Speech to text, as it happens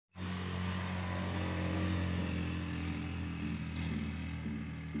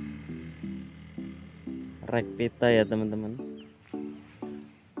rek pita ya teman-teman.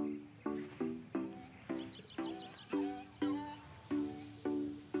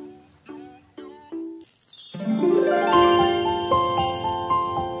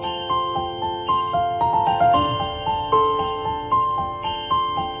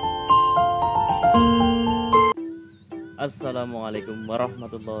 Assalamualaikum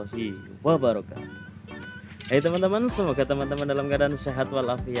warahmatullahi wabarakatuh. Hai teman-teman, semoga teman-teman dalam keadaan sehat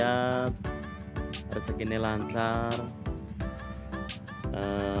walafiat, rezekinya lancar,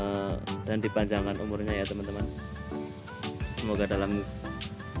 dan dipanjangkan umurnya ya teman-teman. Semoga dalam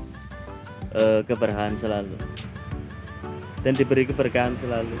keberkahan selalu dan diberi keberkahan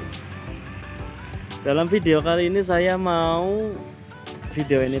selalu. Dalam video kali ini saya mau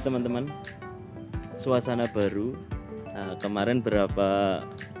video ini teman-teman, suasana baru. Nah, kemarin berapa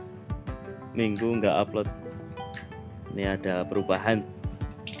minggu nggak upload, ini ada perubahan.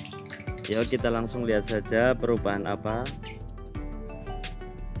 Yuk kita langsung lihat saja perubahan apa.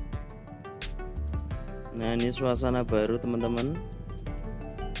 Nah, ini suasana baru teman-teman,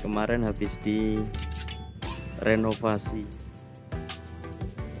 kemarin habis di renovasi.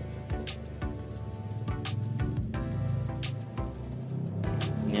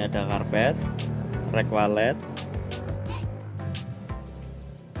 Ini ada karpet, rek walet,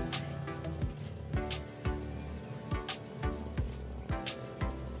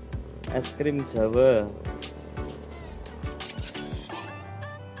 es krim Jawa,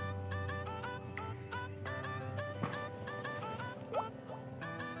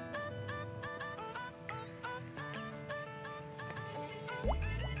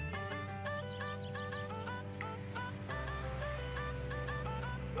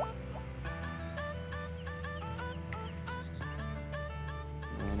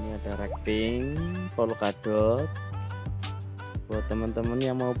 nah, ini ada rek pink, polkadot. Buat teman-teman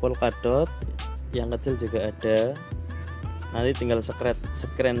yang mau polkadot, yang kecil juga ada. Nanti tinggal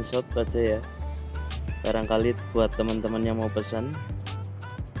screenshot aja ya, barangkali buat teman-teman yang mau pesan.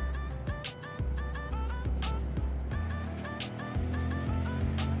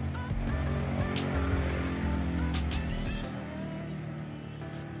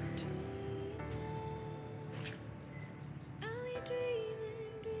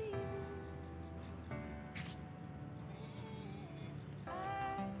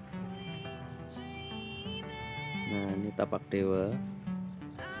 Nah, ini tapak dewa.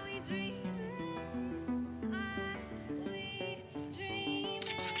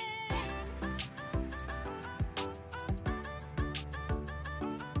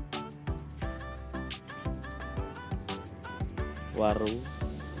 Warung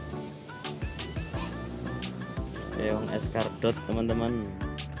keong eskardot teman-teman.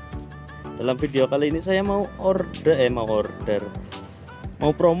 Dalam video kali ini saya mau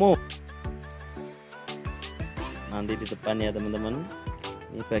mau promo. Nanti di depan ya teman-teman,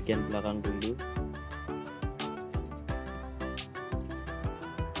 ini bagian belakang dulu.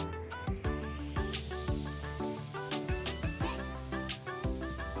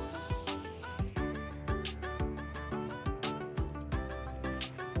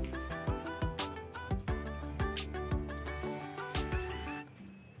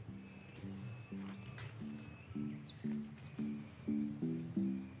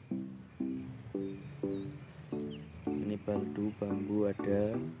 Ini baldu bambu,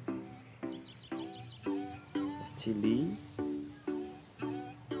 ada cili,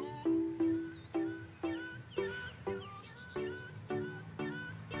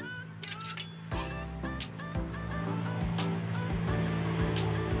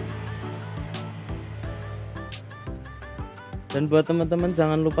 dan buat teman-teman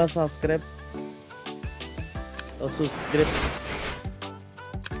jangan lupa subscribe atau subscribe.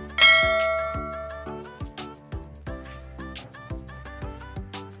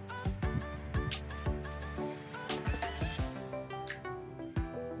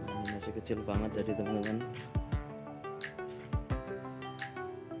 Masih kecil banget jadi teman-teman.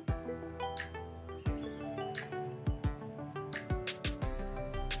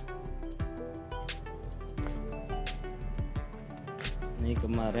 Ini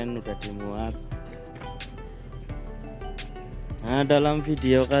kemarin udah dimuat. Nah, dalam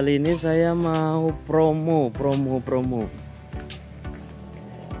video kali ini saya mau promo.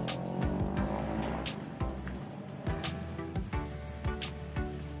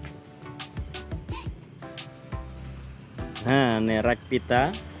 Nah, ini rek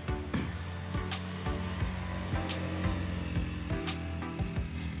pita.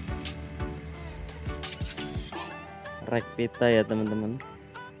 Rek pita ya teman-teman.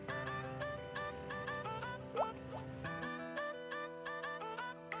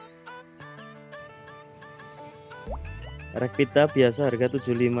 Rek pita biasa harga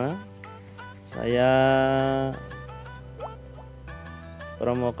 75, saya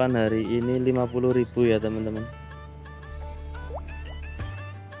promokan hari ini 50.000 ya teman-teman.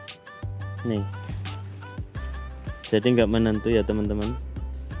 Nih, jadi nggak menentu ya teman-teman,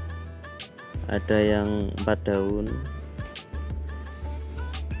 ada yang 4 daun,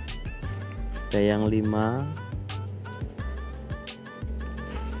 ada yang 5,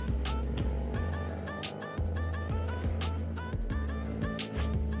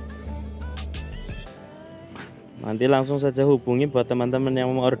 nanti langsung saja hubungi buat teman-teman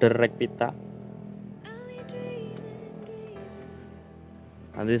yang mau order rek pita.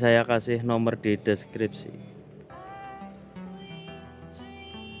 Nanti saya kasih nomor di deskripsi.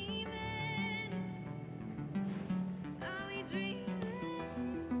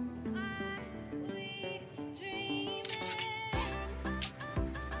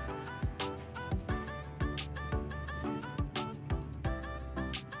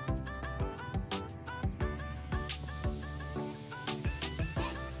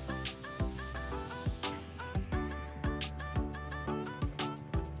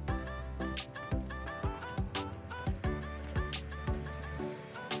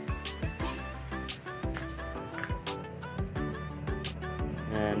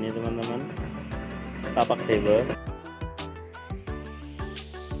 Nah ini teman-teman, tapak dewa.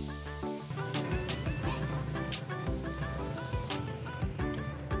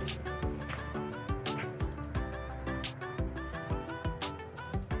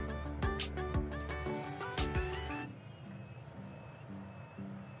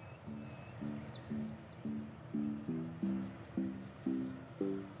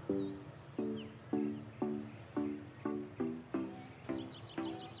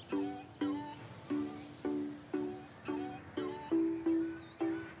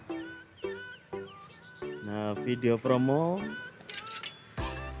 Nah, video promo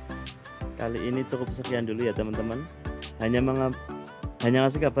kali ini cukup sekian dulu ya teman-teman. Hanya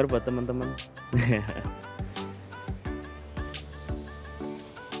ngasih kabar buat teman-teman.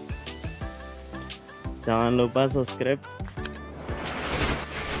 Jangan lupa subscribe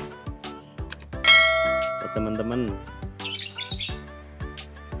buat teman-teman.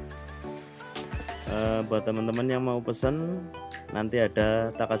 Buat teman-teman yang mau pesen, nanti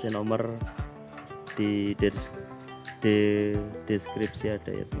ada tak kasih nomor di deskripsi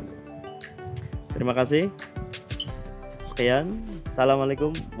ada ya teman-teman. Terima kasih. Sekian.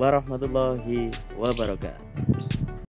 Assalamualaikum warahmatullahi wabarakatuh.